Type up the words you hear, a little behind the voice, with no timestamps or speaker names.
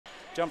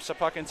jumps the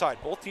puck inside.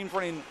 Both teams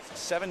running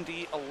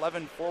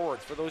 7D11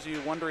 forwards, for those of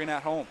you wondering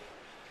at home.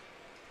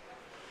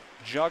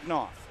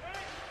 Jugnoff.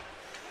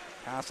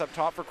 Pass up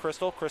top for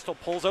Crystal. Crystal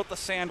pulls out the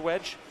sand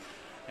wedge.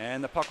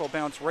 And the puck will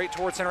bounce right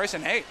towards center ice.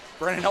 And hey,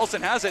 Brennan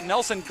Nelson has it.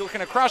 Nelson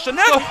looking across the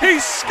net. Oh, he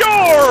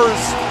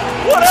scores!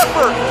 What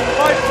effort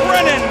by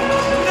Brennan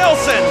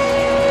Nelson!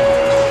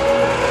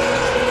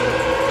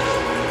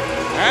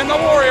 And the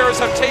Warriors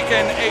have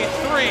taken a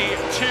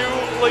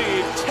 3-2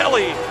 lead.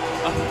 Telly.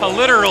 A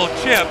literal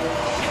chip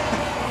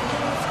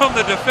from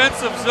the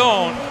defensive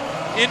zone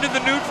into the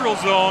neutral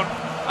zone.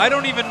 I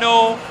don't even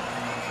know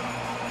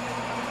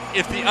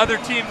if the other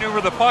team knew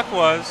where the puck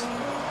was.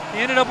 He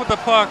ended up with the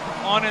puck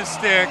on his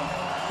stick,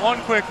 one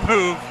quick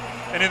move,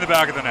 and in the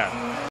back of the net.